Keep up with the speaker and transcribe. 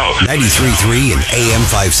93.3 and AM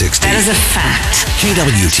 560. That is a fact.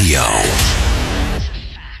 KWTO.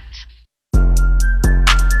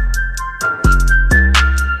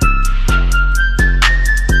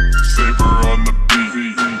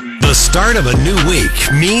 The start of a new week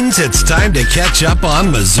means it's time to catch up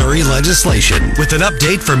on Missouri legislation with an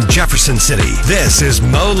update from Jefferson City. This is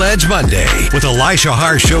Mo-Ledge Monday with Elisha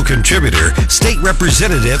Haahr Show contributor, State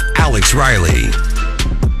Representative Alex Riley.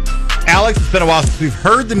 Alex, it's been a while since we've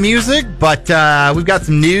heard the music, but we've got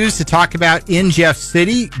some news to talk about in Jeff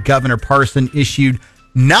City. Governor Parson issued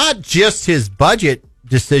not just his budget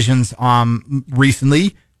decisions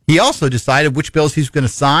recently. He also decided which bills he's going to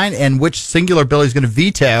sign and which singular bill he's going to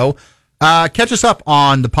veto. Catch us up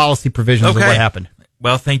on the policy provisions of what happened.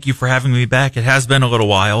 Well, thank you for having me back. It has been a little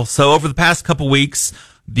while. So over the past couple weeks,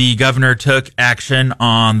 the governor took action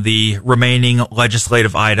on the remaining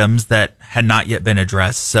legislative items that had not yet been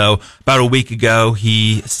addressed. So about a week ago,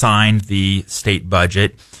 he signed the state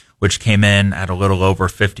budget, which came in at a little over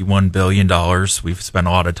 $51 billion. We've spent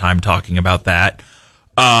a lot of time talking about that.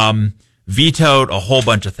 Vetoed a whole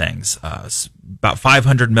bunch of things, about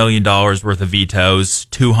 $500 million worth of vetoes,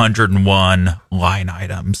 201 line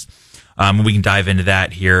items. We can dive into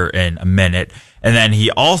that here in a minute. And then he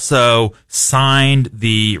also signed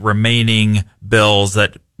the remaining bills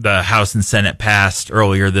that the House and Senate passed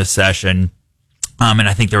earlier this session. And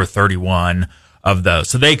I think there were 31 of those.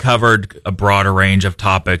 So they covered a broader range of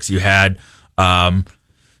topics. You had some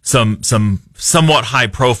somewhat high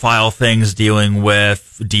profile things dealing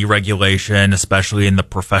with deregulation, especially in the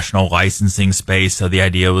professional licensing space. So the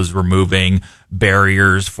idea was removing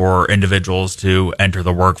barriers for individuals to enter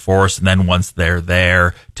the workforce, and then once they're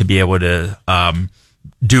there, to be able to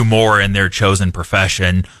do more in their chosen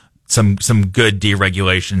profession. Some good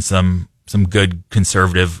deregulation, some good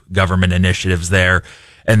conservative government initiatives there,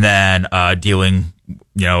 and then dealing,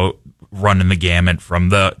 running the gamut from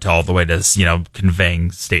to all the way to,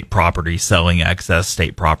 conveying state property, selling excess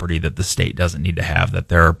state property that the state doesn't need to have, that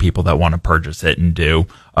there are people that want to purchase it and do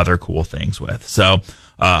other cool things with. So,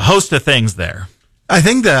 host of things there. I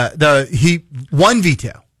think he one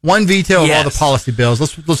veto of all the policy bills.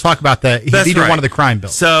 Let's talk about that. He vetoed one of the crime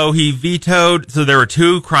bills. So he vetoed. So there were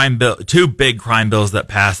two big crime bills that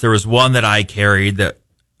passed. There was one that I carried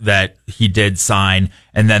that he did sign,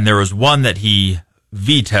 and then there was one that he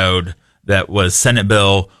vetoed that was Senate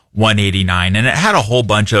Bill 189, and it had a whole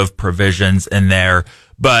bunch of provisions in there.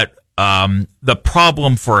 But the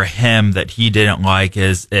problem for him that he didn't like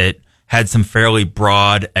is it had some fairly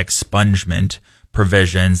broad expungement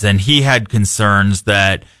provisions, and he had concerns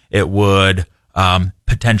that it would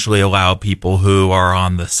potentially allow people who are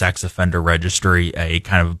on the sex offender registry a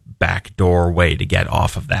kind of backdoor way to get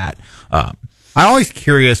off of that. I'm always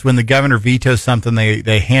curious when the governor vetoes something,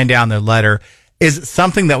 they hand down their letter. Is it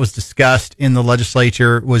something that was discussed in the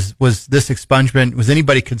legislature? Was this expungement, was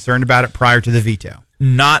anybody concerned about it prior to the veto?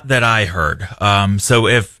 Not that I heard. So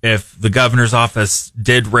if the governor's office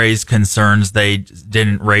did raise concerns, they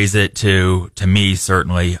didn't raise it to me,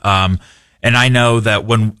 certainly. And I know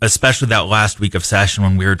that especially that last week of session,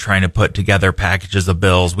 when we were trying to put together packages of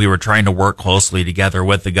bills, we were trying to work closely together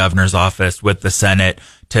with the governor's office, with the Senate,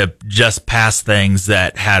 to just pass things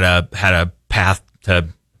that had a path to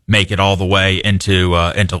make it all the way into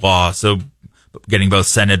law. So getting both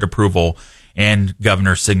Senate approval and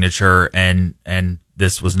governor's signature, and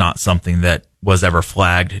this was not something that was ever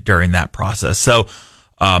flagged during that process. So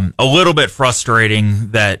a little bit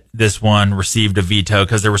frustrating that this one received a veto,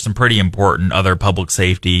 because there were some pretty important other public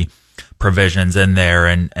safety provisions in there,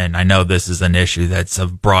 and I know this is an issue that's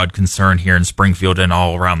of broad concern here in Springfield and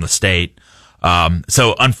all around the state.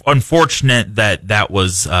 So unfortunate that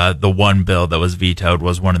was the one bill that was vetoed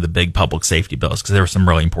was one of the big public safety bills, because there were some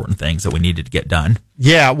really important things that we needed to get done.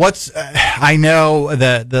 Yeah, I know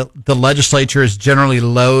the legislature is generally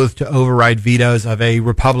loath to override vetoes of a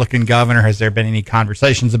Republican governor. Has there been any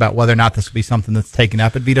conversations about whether or not this could be something that's taken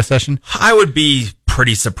up at veto session? I would be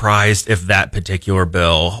pretty surprised if that particular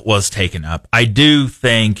bill was taken up. I do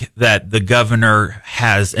think that the governor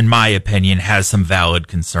in my opinion, has some valid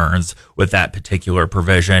concerns with that particular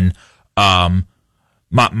provision. My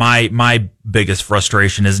biggest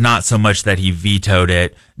frustration is not so much that he vetoed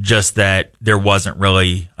it, just that there wasn't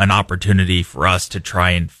really an opportunity for us to try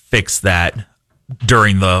and fix that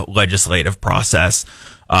during the legislative process.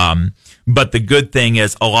 But the good thing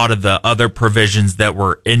is a lot of the other provisions that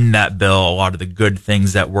were in that bill, a lot of the good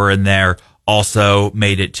things that were in there also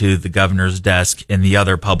made it to the governor's desk in the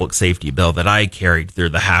other public safety bill that I carried through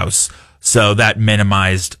the House. So that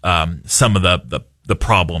minimized some of the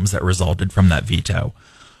problems that resulted from that veto.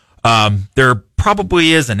 There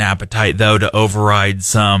probably is an appetite, though, to override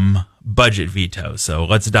some budget veto. So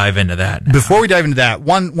let's dive into that now. Before we dive into that,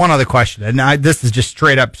 one other question, and this is just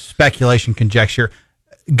straight up speculation, conjecture.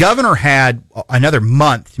 Governor had another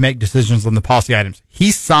month to make decisions on the policy items.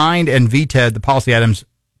 He signed and vetoed the policy items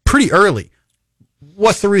pretty early.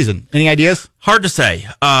 What's the reason? Any ideas? Hard to say.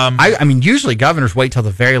 I mean, usually governors wait till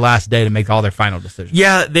the very last day to make all their final decisions.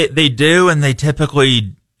 Yeah, they do, and they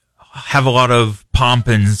typically have a lot of pomp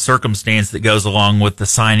and circumstance that goes along with the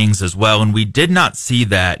signings as well, and we did not see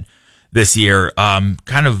that this year.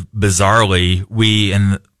 Kind of bizarrely,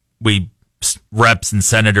 we reps and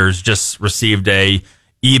senators just received a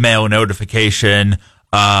email notification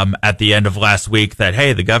at the end of last week that,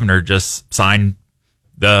 hey, the governor just signed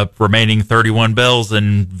the remaining 31 bills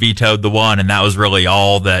and vetoed the one, and that was really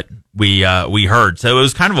all that we heard. So it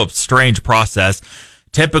was kind of a strange process.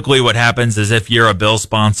 Typically what happens is if you're a bill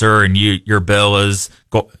sponsor and your bill is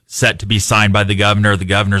set to be signed by the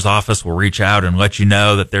governor's office will reach out and let you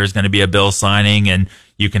know that there's going to be a bill signing, and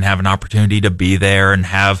you can have an opportunity to be there and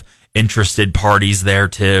have interested parties there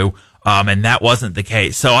too. And that wasn't the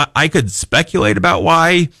case. So I could speculate about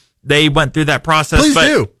why they went through that process. Please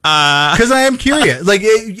do. Because I am curious. Like,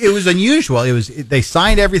 it was unusual. They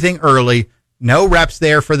signed everything early. No reps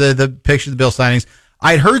there for the pictures of the bill signings.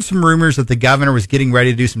 I'd heard some rumors that the governor was getting ready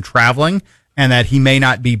to do some traveling and that he may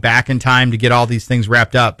not be back in time to get all these things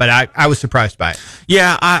wrapped up. But I was surprised by it.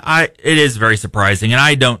 Yeah, it is very surprising. And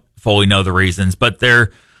I don't fully know the reasons, but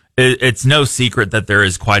it's no secret that there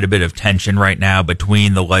is quite a bit of tension right now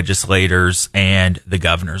between the legislators and the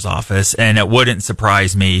governor's office. And it wouldn't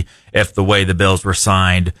surprise me if the way the bills were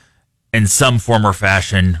signed in some form or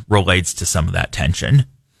fashion relates to some of that tension.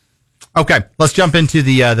 Okay, let's jump into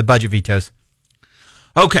the budget vetoes.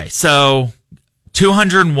 Okay, so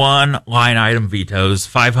 201 line item vetoes,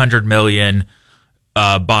 500 million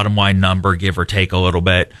bottom line number, give or take a little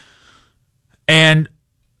bit. And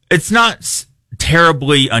it's not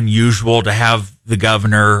terribly unusual to have the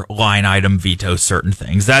governor line item veto certain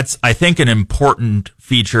things. That's, I think, an important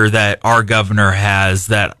feature that our governor has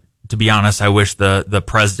that, to be honest, I wish the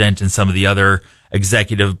president and some of the other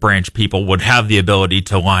executive branch people would have the ability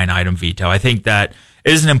to line item veto. I think that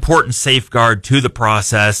is an important safeguard to the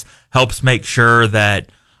process, helps make sure that,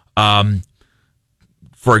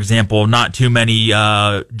 for example, not too many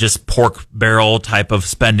just pork barrel type of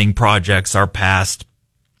spending projects are passed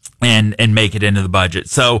and make it into the budget.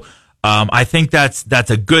 So I think that's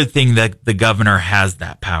a good thing that the governor has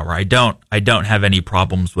that power. I don't have any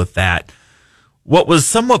problems with that. What was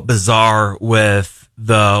somewhat bizarre with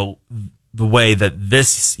the way that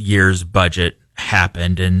this year's budget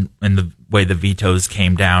happened and the way the vetoes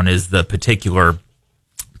came down is the particular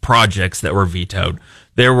projects that were vetoed.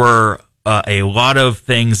 There were a lot of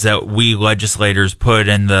things that we legislators put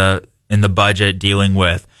in the budget dealing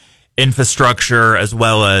with infrastructure as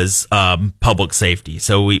well as public safety.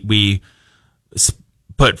 So we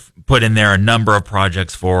put in there a number of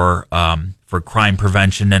projects for crime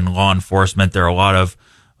prevention and law enforcement. There are a lot of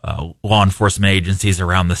law enforcement agencies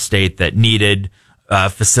around the state that needed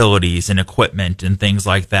facilities and equipment and things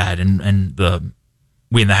like that, and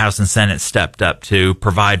we in the House and Senate stepped up to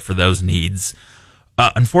provide for those needs.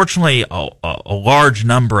 Unfortunately, a large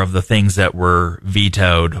number of the things that were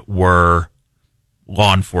vetoed were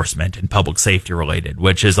law enforcement and public safety related,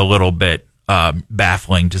 which is a little bit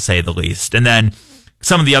baffling to say the least. And then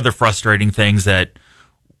some of the other frustrating things that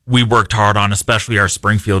we worked hard on, especially our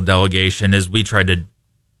Springfield delegation, is we tried to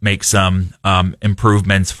make some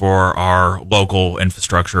improvements for our local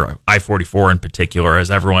infrastructure, I-44 in particular, as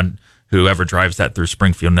everyone who ever drives that through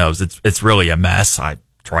Springfield knows. It's really a mess. I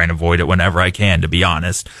try and avoid it whenever I can, to be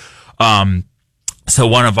honest. So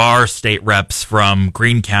one of our state reps from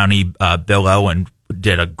Greene County, Bill Owen,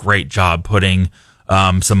 did a great job putting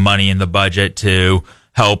some money in the budget to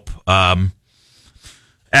help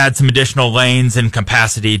add some additional lanes and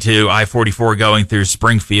capacity to I-44 going through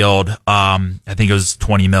Springfield. I think it was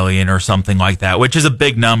 20 million or something like that, which is a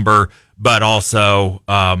big number, but also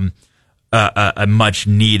a much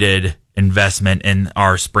needed investment in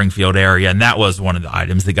our Springfield area. And that was one of the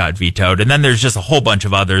items that got vetoed. And then there's just a whole bunch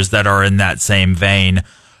of others that are in that same vein.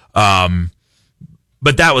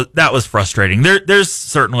 But that was frustrating. There's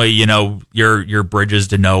certainly, your bridges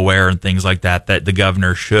to nowhere and things like that the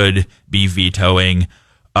governor should be vetoing.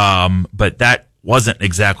 But that wasn't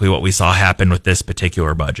exactly what we saw happen with this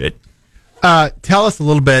particular budget. Tell us a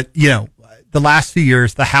little bit, the last few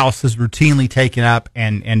years, the House has routinely taken up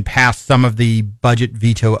and passed some of the budget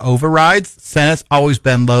veto overrides. Senate's always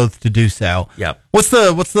been loath to do so. Yep. What's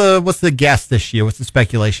the guess this year? What's the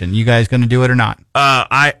speculation? You guys going to do it or not?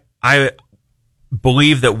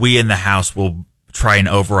 believe that we in the House will try and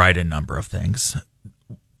override a number of things.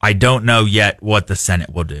 I don't know yet what the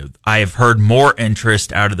Senate will do. I have heard more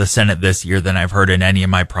interest out of the Senate this year than I've heard in any of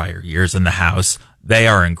my prior years in the House. They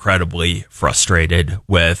are incredibly frustrated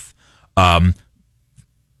with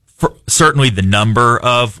certainly the number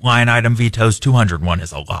of line item vetoes. 201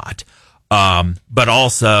 is a lot. But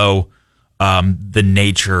also the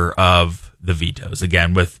nature of the vetoes.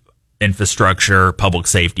 Again, with infrastructure, public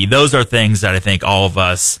safety. Those are things that I think all of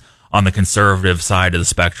us on the conservative side of the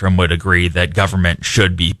spectrum would agree that government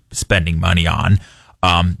should be spending money on.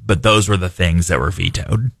 But those were the things that were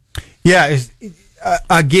vetoed. Yeah.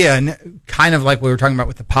 Again, kind of like we were talking about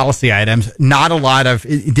with the policy items, not a lot of,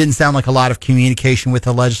 it didn't sound like a lot of communication with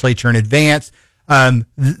the legislature in advance.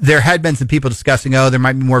 There had been some people discussing, there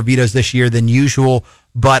might be more vetoes this year than usual.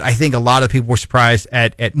 But I think a lot of people were surprised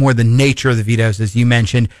at more the nature of the vetoes, as you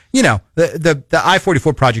mentioned. The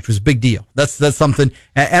I-44 project was a big deal. That's something.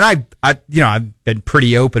 And I've been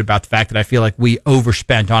pretty open about the fact that I feel like we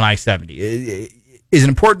overspent on I-70. Is it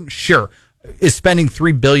important? Sure. Is spending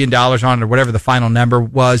 $3 billion on it or whatever the final number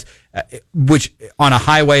was, which on a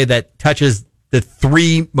highway that touches the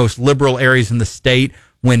three most liberal areas in the state,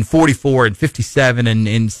 when 44 and 57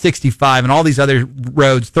 and 65 and all these other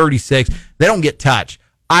roads, 36, they don't get touched.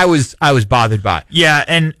 I was bothered by it. Yeah,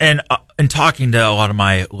 and talking to a lot of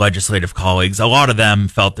my legislative colleagues, a lot of them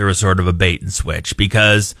felt there was sort of a bait and switch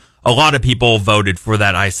because a lot of people voted for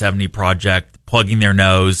that I-70 project, plugging their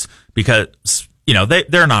nose because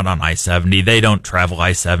they're not on I-70. They don't travel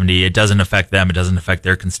I-70. It doesn't affect them. It doesn't affect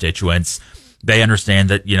their constituents. They understand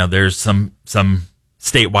that there's some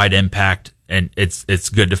statewide impact. And it's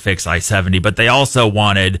good to fix I-70, but they also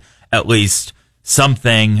wanted at least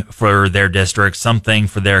something for their district, something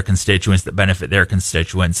for their constituents that benefit their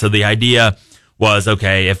constituents. So the idea was,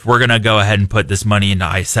 okay, if we're going to go ahead and put this money into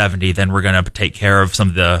I-70, then we're going to take care of some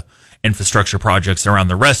of the infrastructure projects around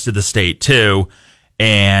the rest of the state too.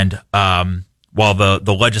 And while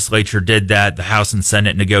the legislature did that, the House and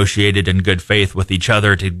Senate negotiated in good faith with each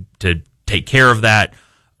other to take care of that.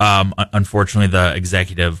 Unfortunately, the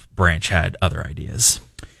executive branch had other ideas.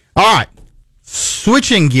 All right.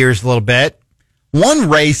 Switching gears a little bit. One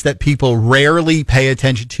race that people rarely pay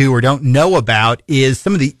attention to or don't know about is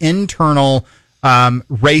some of the internal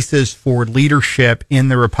races for leadership in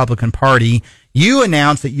the Republican Party. You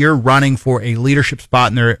announced that you're running for a leadership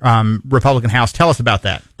spot in the Republican House. Tell us about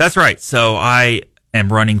that. That's right. So I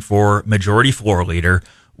am running for Majority Floor Leader,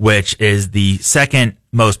 which is the second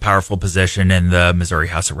most powerful position in the Missouri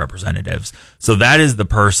House of Representatives. So that is the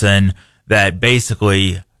person that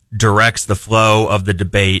basically directs the flow of the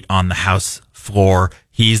debate on the House floor.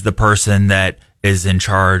 He's the person that is in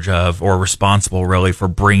charge of or responsible really for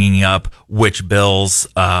bringing up which bills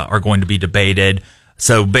are going to be debated.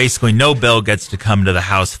 So basically no bill gets to come to the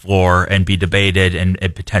House floor and be debated and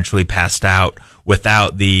potentially passed out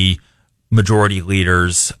without the majority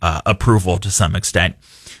leader's approval to some extent.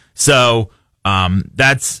 So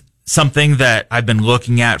that's something that I've been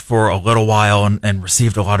looking at for a little while and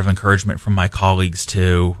received a lot of encouragement from my colleagues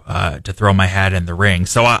to throw my hat in the ring.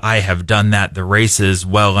 So I have done that. The race is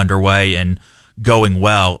well underway and going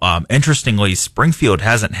well. Interestingly, Springfield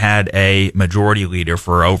hasn't had a majority leader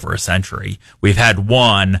for over a century. We've had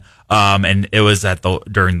one, and it was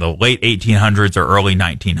during the late 1800s or early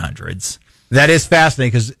 1900s. That is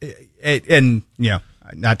fascinating because,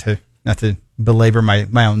 not to belabor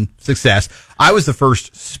my own success, I was the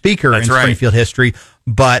first speaker in Springfield history,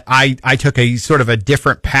 but I took a sort of a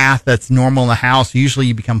different path that's normal in the House. Usually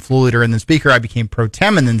you become floor leader and then speaker. I became pro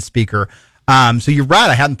tem and then speaker. So you're right.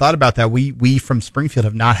 I hadn't thought about that. We from Springfield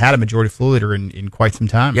have not had a majority floor leader in quite some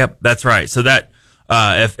time. Yep, that's right. So that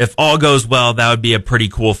if all goes well, that would be a pretty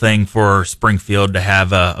cool thing for Springfield to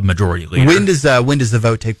have a majority leader. When does the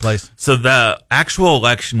vote take place? So the actual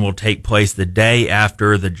election will take place the day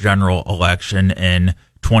after the general election in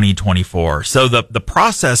 2024. So the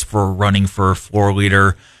process for running for floor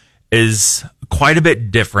leader is quite a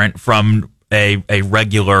bit different from a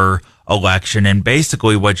regular election. And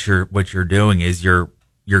basically what you're doing is you're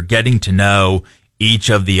getting to know each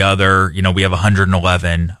of the other, we have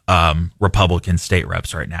 111 Republican state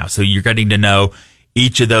reps right now. So you're getting to know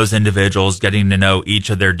each of those individuals, getting to know each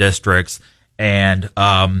of their districts, and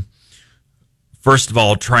first of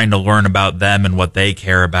all, trying to learn about them and what they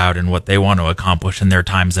care about and what they want to accomplish in their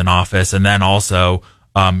times in office, and then also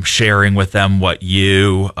sharing with them what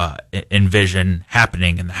you envision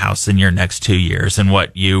happening in the House in your next 2 years and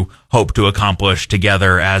what you hope to accomplish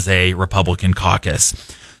together as a Republican caucus.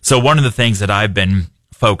 So one of the things that I've been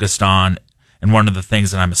focused on, and one of the things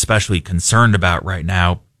that I'm especially concerned about right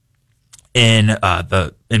now in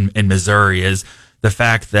in Missouri is the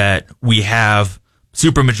fact that we have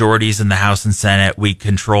supermajorities in the House and Senate. We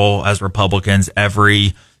control, as Republicans,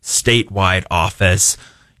 every statewide office.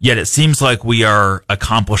 Yet it seems like we are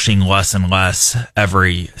accomplishing less and less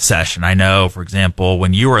every session. I know, for example,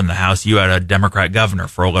 when you were in the House, you had a Democrat governor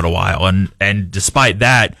for a little while. And despite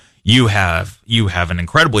that, you have an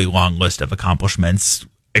incredibly long list of accomplishments,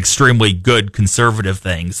 extremely good conservative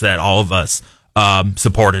things that all of us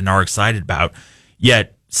support and are excited about.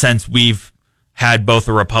 Yet, since we've had both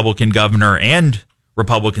a Republican governor and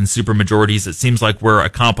Republican supermajorities, it seems like we're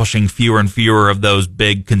accomplishing fewer and fewer of those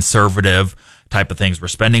big conservative type of things. We're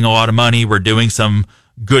spending a lot of money. We're doing some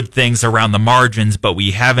good things around the margins, but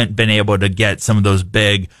we haven't been able to get some of those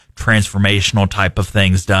big transformational type of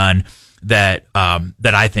things done that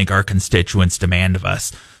I think our constituents demand of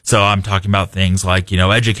us. So I'm talking about things like,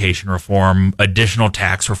 education reform, additional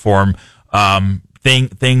tax reform,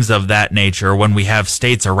 things of that nature. When we have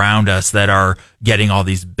states around us that are getting all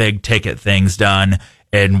these big ticket things done,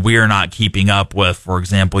 and we're not keeping up with, for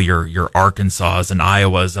example, your Arkansas and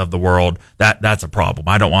Iowas of the world, that's a problem.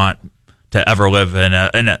 I don't want to ever live in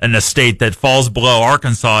a state that falls below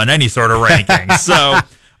Arkansas in any sort of ranking. So,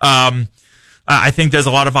 I think there's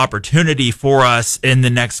a lot of opportunity for us in the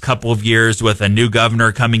next couple of years with a new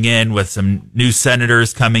governor coming in, with some new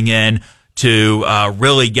senators coming in to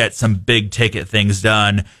really get some big ticket things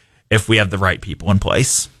done if we have the right people in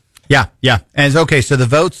place. Yeah. And okay, so the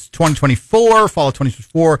votes 2024, fall of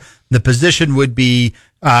 2024, the position would be,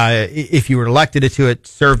 if you were elected to it,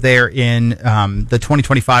 serve there in the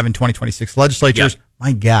 2025 and 2026 legislatures. Yeah.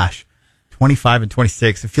 My gosh, 25 and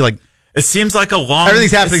 26. I feel like it seems like a long.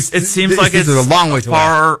 Everything's happening. It seems like it's a long way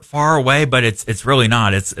far away, but it's really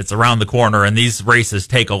not. It's around the corner, and these races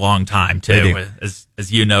take a long time too,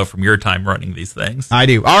 as you know from your time running these things. I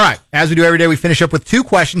do. All right, as we do every day, we finish up with two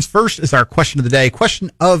questions. First is our question of the day.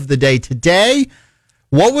 Question of the day today: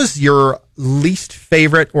 what was your least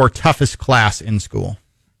favorite or toughest class in school?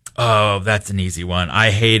 Oh, that's an easy one.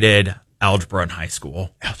 I hated algebra in high school.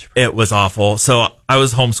 It was awful. So I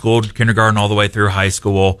was homeschooled, kindergarten all the way through high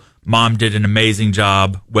school. Mom did an amazing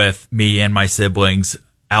job with me and my siblings.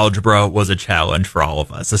 Algebra was a challenge for all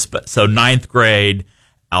of us. So ninth grade,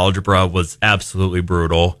 algebra was absolutely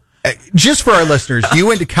brutal. Just for our listeners, you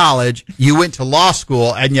went to college, you went to law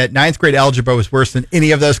school, and yet ninth grade algebra was worse than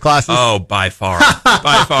any of those classes? Oh, by far.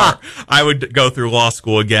 By far. I would go through law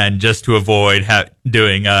school again just to avoid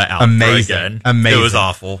doing algebra again. Amazing.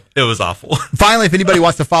 It was awful. Finally, if anybody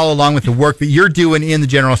wants to follow along with the work that you're doing in the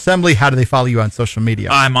General Assembly, how do they follow you on social media?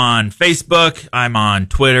 I'm on Facebook. I'm on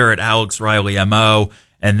Twitter at Alex Riley MO.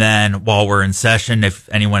 And then while we're in session, if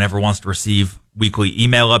anyone ever wants to receive weekly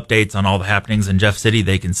email updates on all the happenings in Jeff City,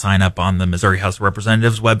 they can sign up on the Missouri House of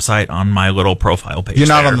Representatives website on my little profile page. You're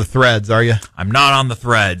not on the threads, are you? I'm not on the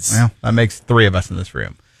threads. Well, that makes three of us in this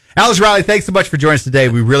room. Alex Riley, thanks so much for joining us today.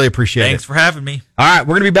 We really appreciate it. Thanks for having me. All right,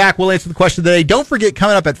 we're going to be back. We'll answer the question of the day. Don't forget,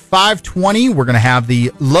 coming up at 5:20, we're going to have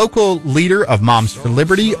the local leader of Moms for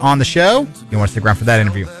Liberty on the show. You want to stick around for that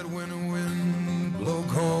interview.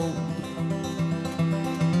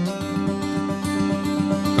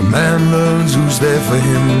 A man learns who's there for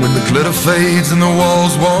him when the glitter fades and the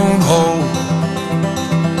walls won't hold.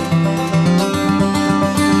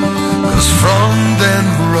 'Cause from then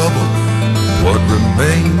rubble, what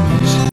remains